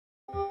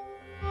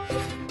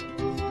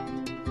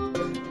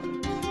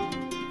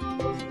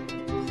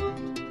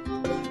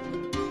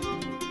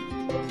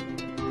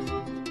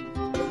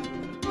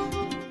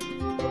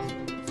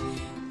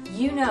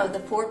You know the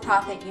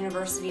for-profit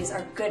universities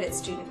are good at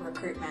student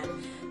recruitment,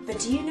 but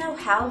do you know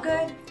how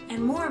good?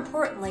 And more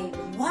importantly,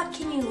 what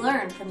can you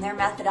learn from their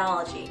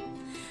methodology?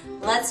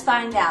 Let's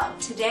find out.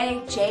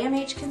 Today,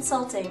 JMH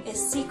Consulting is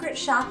secret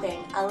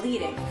shopping a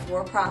leading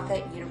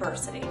for-profit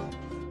university.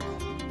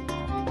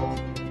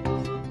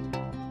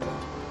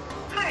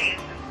 Hi,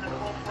 is this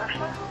Nicole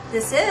Forsman?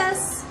 This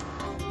is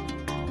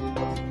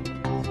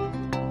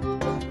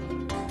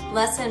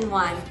Lesson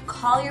 1.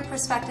 Call your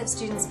prospective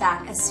students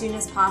back as soon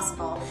as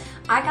possible.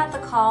 I got the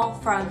call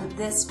from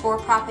this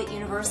for-profit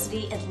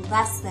university in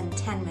less than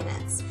 10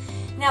 minutes.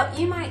 Now,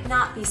 you might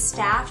not be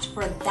staffed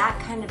for that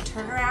kind of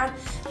turnaround,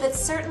 but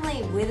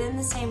certainly within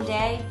the same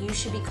day, you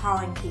should be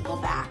calling people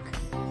back.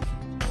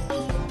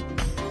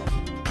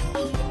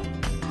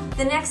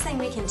 The next thing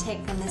we can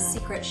take from this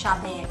secret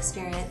shopping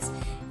experience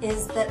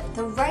is that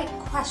the right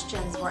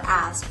questions were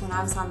asked when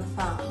I was on the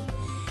phone.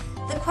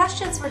 The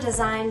questions were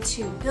designed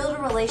to build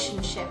a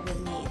relationship with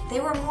me. They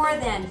were more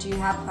than, do you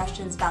have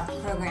questions about the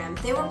program?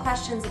 They were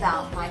questions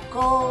about my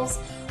goals,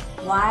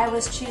 why I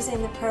was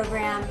choosing the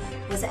program,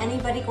 was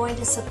anybody going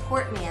to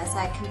support me as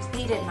I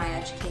completed my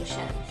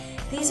education?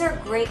 These are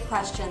great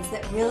questions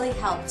that really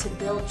help to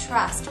build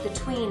trust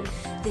between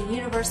the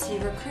university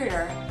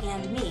recruiter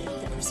and me,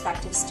 the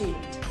prospective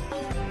student.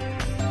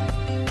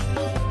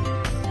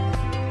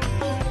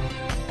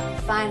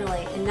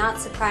 Finally, and not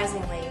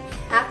surprisingly,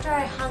 after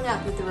I hung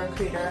up with the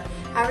recruiter,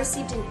 I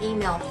received an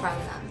email from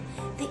them.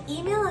 The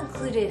email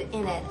included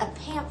in it a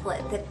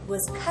pamphlet that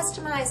was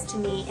customized to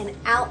me and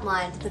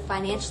outlined the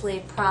financial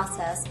aid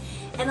process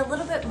and a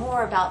little bit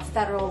more about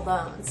federal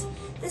loans.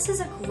 This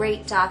is a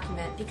great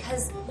document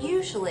because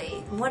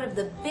usually one of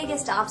the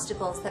biggest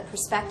obstacles that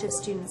prospective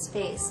students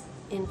face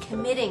in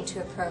committing to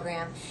a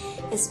program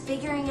is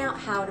figuring out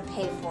how to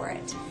pay for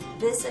it.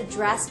 This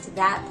addressed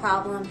that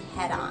problem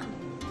head on.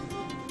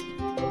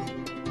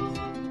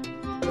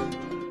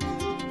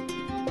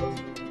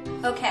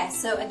 Okay,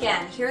 so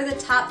again, here are the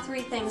top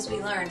 3 things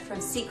we learned from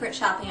secret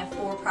shopping a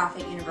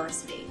for-profit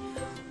university.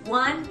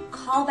 1,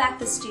 call back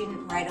the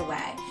student right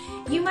away.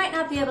 You might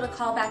not be able to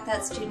call back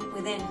that student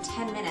within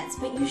 10 minutes,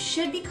 but you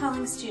should be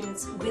calling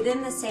students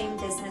within the same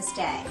business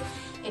day.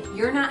 If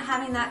you're not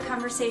having that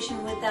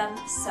conversation with them,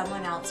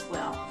 someone else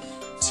will.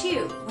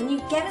 2, when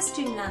you get a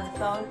student on the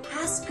phone,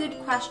 ask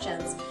good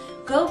questions.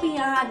 Go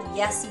beyond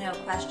yes/no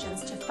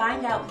questions to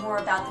find out more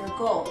about their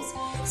goals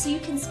so you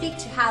can speak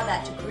to how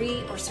that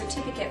degree or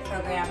certificate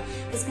program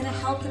is going to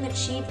help them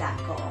achieve that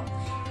goal.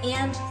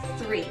 And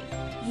 3,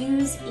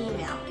 use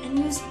email and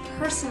use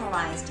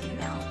personalized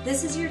email.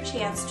 This is your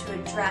chance to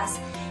address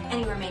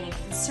any remaining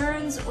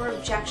concerns or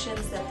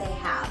objections that they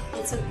have.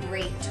 It's a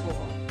great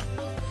tool.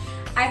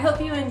 I hope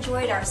you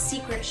enjoyed our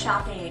secret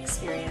shopping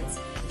experience.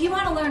 If you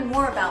want to learn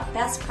more about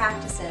best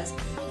practices,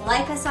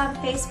 like us on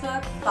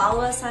Facebook,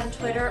 follow us on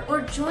Twitter,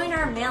 or join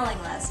our mailing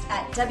list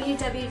at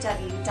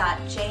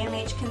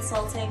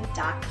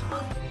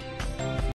www.jmhconsulting.com.